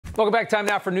Welcome back. Time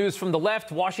now for news from the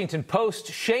left. Washington Post,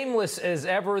 shameless as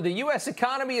ever. The U.S.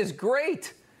 economy is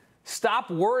great. Stop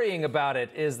worrying about it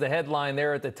is the headline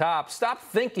there at the top. Stop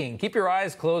thinking. Keep your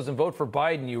eyes closed and vote for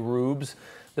Biden, you rubes.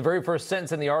 The very first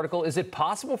sentence in the article, is it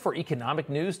possible for economic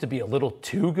news to be a little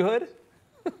too good?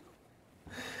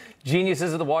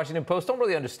 Geniuses of the Washington Post don't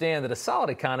really understand that a solid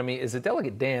economy is a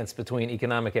delicate dance between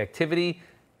economic activity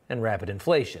and rapid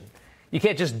inflation. You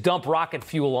can't just dump rocket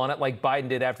fuel on it like Biden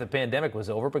did after the pandemic was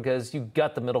over, because you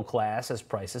gut the middle class as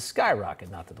prices skyrocket.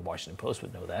 Not that the Washington Post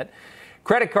would know that.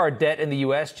 Credit card debt in the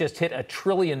U.S. just hit $1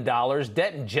 trillion.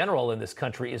 Debt in general in this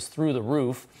country is through the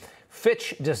roof.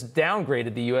 Fitch just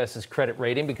downgraded the U.S.'s credit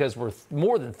rating because we're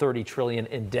more than $30 trillion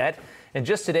in debt. And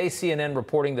just today, CNN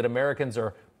reporting that Americans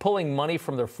are pulling money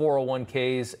from their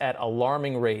 401ks at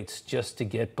alarming rates just to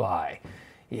get by.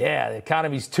 Yeah, the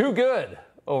economy's too good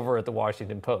over at the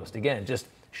Washington Post. Again, just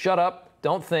shut up,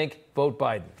 don't think, vote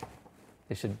Biden.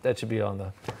 That should be on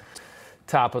the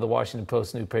top of the Washington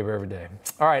Post newspaper every day.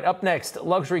 All right, up next,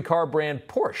 luxury car brand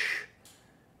Porsche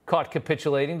caught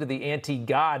capitulating to the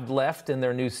anti-God left in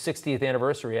their new 60th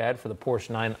anniversary ad for the Porsche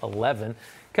 911.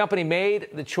 Company made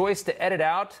the choice to edit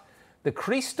out the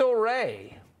Cristo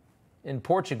Rei in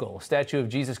Portugal, a statue of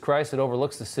Jesus Christ that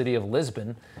overlooks the city of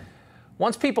Lisbon.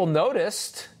 Once people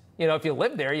noticed, if you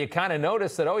live there, you kind of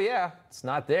notice that, oh yeah, it's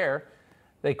not there.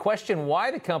 They questioned why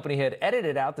the company had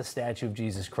edited out the statue of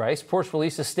Jesus Christ. Porsche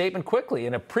released a statement quickly.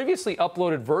 In a previously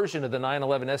uploaded version of the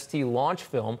 911 ST launch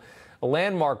film, a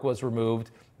landmark was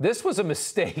removed. This was a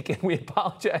mistake, and we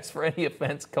apologize for any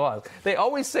offense caused. They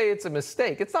always say it's a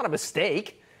mistake. It's not a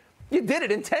mistake. You did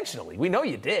it intentionally. We know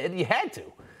you did. You had to.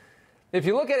 If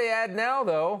you look at the ad now,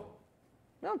 though,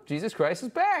 well, Jesus Christ is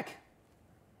back.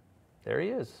 There he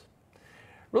is.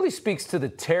 Really speaks to the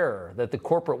terror that the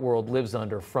corporate world lives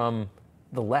under from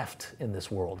the left in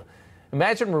this world.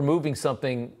 Imagine removing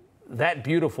something that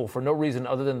beautiful for no reason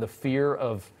other than the fear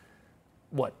of,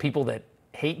 people that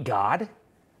hate God?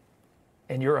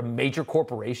 And you're a major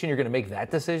corporation, you're going to make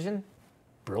that decision?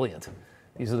 Brilliant.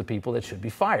 These are the people that should be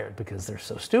fired because they're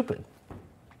so stupid.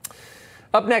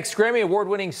 Up next, Grammy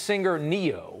Award-winning singer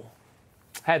Ne-Yo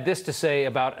had this to say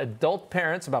about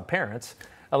parents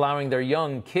allowing their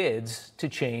young kids to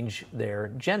change their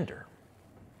gender.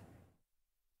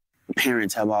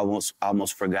 Parents have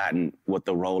almost forgotten what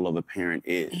the role of a parent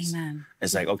is. Amen.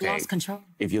 It's like, okay, lost control.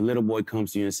 If your little boy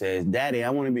comes to you and says, Daddy, I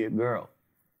want to be a girl,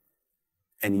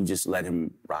 and you just let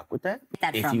him rock with that.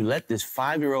 If you let this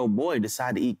 5-year-old boy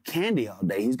decide to eat candy all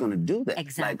day, he's going to do that.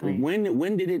 Exactly. Like,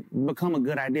 when did it become a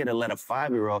good idea to let a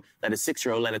 5-year-old, let a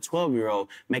 6-year-old, let a 12-year-old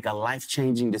make a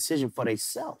life-changing decision for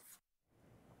themselves?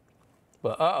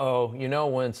 But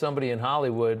when somebody in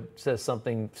Hollywood says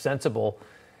something sensible,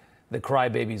 the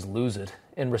crybabies lose it.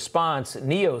 In response,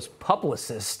 Ne-Yo's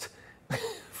publicist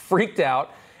freaked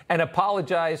out and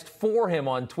apologized for him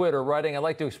on Twitter, writing, "I'd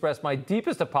like to express my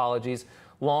deepest apologies."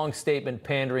 Long statement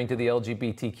pandering to the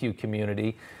LGBTQ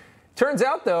community. Turns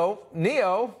out, though,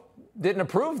 Ne-Yo didn't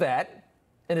approve that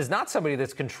and is not somebody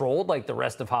that's controlled like the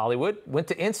rest of Hollywood. Went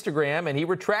to Instagram and he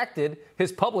retracted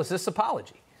his publicist's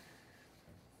apology.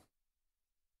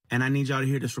 And I need y'all to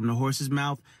hear this from the horse's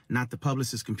mouth, not the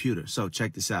publicist's computer. So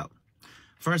check this out.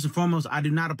 First and foremost, I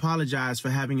do not apologize for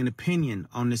having an opinion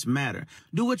on this matter.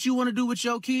 Do what you want to do with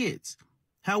your kids.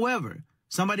 However,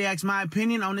 somebody asked my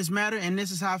opinion on this matter, and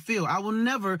this is how I feel. I will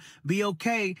never be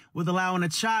okay with allowing a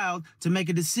child to make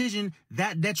a decision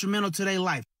that detrimental to their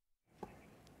life.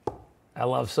 I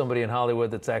love somebody in Hollywood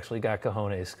that's actually got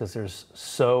cojones, because there's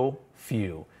so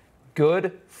few.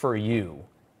 Good for you,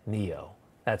 Ne-Yo.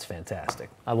 That's fantastic.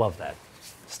 I love that.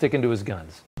 Sticking to his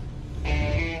guns.